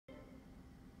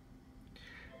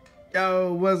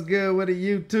Yo, what's good with it,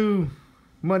 YouTube?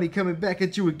 Money coming back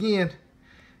at you again.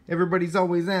 Everybody's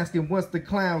always asking, what's the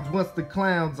clouds? What's the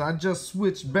clouds? I just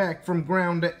switched back from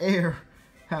ground to air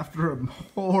after a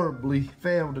horribly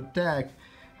failed attack.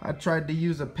 I tried to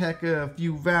use a P.E.K.K.A, a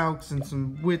few Valks, and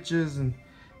some witches, and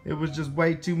it was just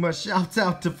way too much. Shouts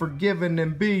out to Forgiven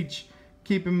and Beach,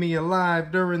 keeping me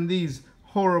alive during these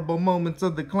horrible moments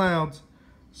of the clouds.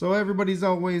 So everybody's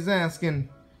always asking,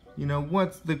 you know,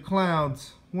 what's the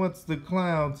clouds? What's the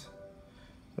clouds?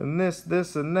 And this,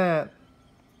 and that.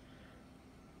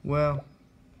 Well,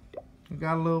 I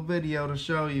got a little video to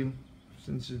show you,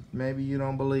 since maybe you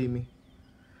don't believe me.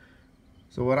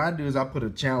 So what I do is I put a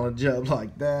challenge up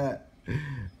like that.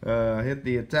 Hit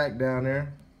the attack down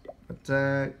there.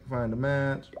 Attack, find a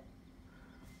match.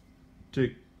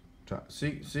 Tick, tock.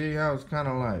 See how it's kind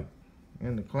of like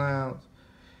in the clouds?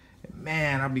 And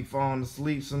man, I be falling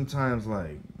asleep sometimes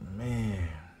like, man,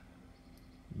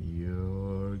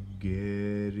 you're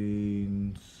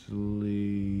getting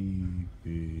sleepy.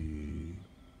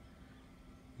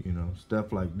 You know,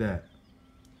 stuff like that.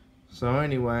 So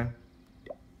anyway,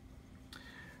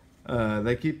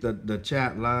 they keep the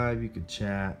chat live. You could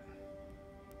chat.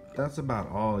 That's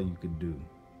about all you could do.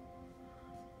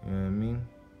 You know what I mean?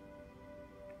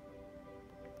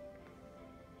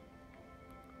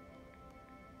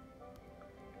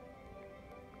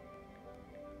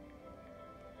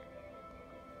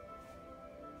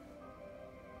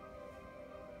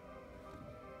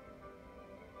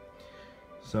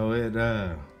 So it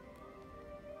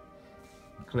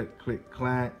click, click,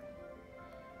 clack.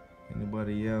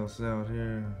 Anybody else out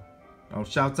here? Oh,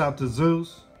 shouts out to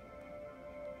Zeus.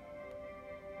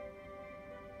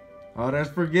 Oh, that's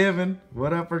Forgiven.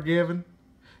 What up, Forgiven?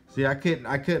 See, I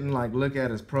couldn't like look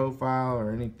at his profile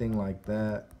or anything like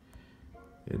that.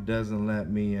 It doesn't let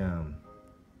me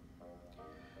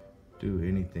do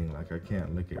anything. Like I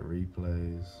can't look at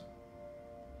replays.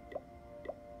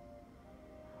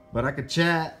 But I could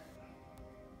chat.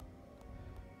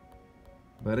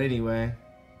 But anyway,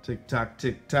 tick tock,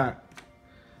 tick tock.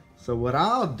 So what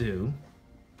I'll do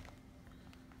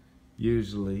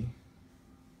usually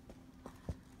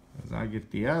is I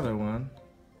get the other one.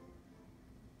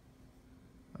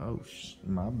 Oh,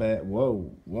 my bad. Whoa,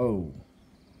 whoa.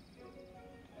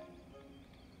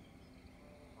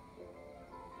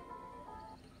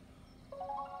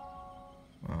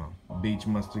 Oh, Beach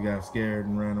must have got scared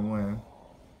and ran away.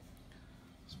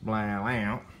 Splat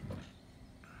out.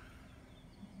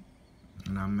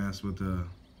 And I mess with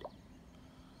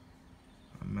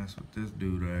this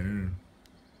dude right here.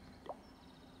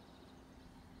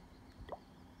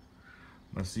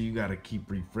 But see, you gotta keep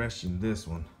refreshing this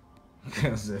one.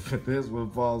 Because if this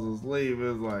one falls asleep,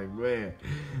 it's like, man.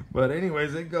 But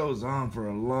anyways, it goes on for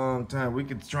a long time. We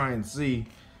could try and see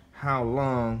how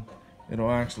long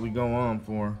it'll actually go on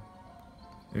for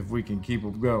if we can keep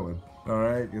them going.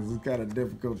 Alright, because it's kind of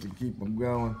difficult to keep them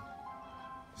going.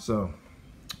 So,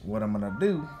 what I'm going to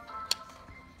do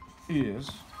is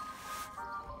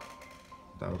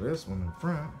throw this one in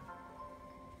front.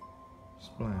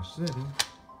 Splash City.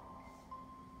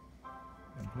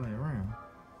 And play around.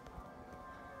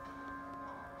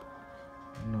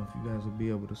 I don't know if you guys will be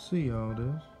able to see all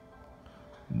this.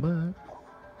 But,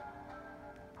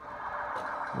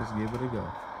 let's give it a go.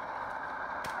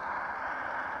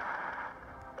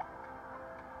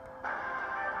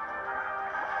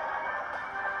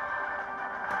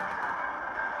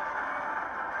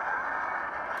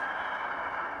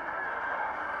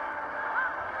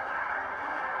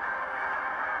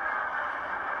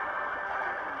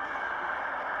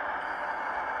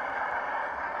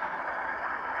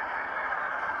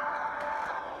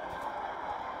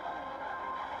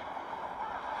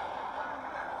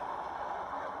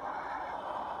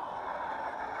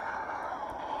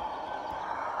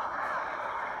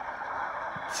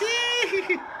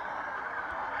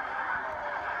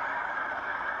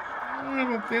 I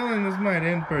have a feeling this might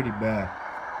end pretty bad.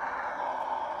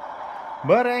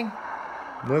 But hey,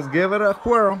 let's give it a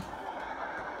whirl.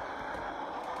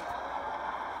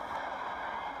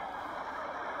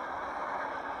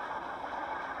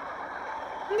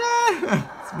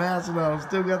 Smash it off.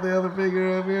 Still got the other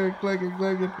finger up here. Clicking,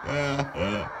 clicking.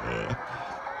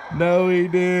 No, he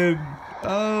didn't.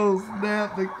 Oh,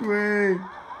 snap the queen.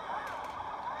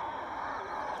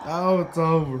 Oh, it's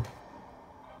over.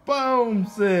 Boom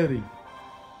City.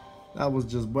 That was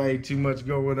just way too much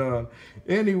going on.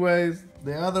 Anyways,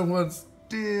 the other one's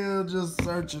still just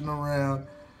searching around.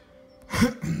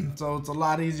 So it's a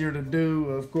lot easier to do,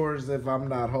 of course, if I'm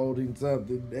not holding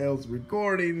something else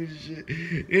recording and shit.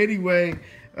 Anyway,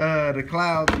 the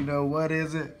clouds, you know, what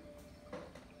is it?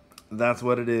 That's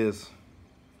what it is.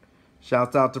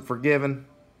 Shouts out to Forgiven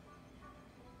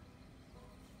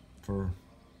for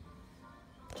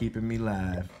keeping me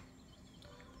live.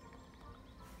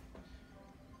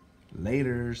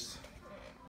 Laters.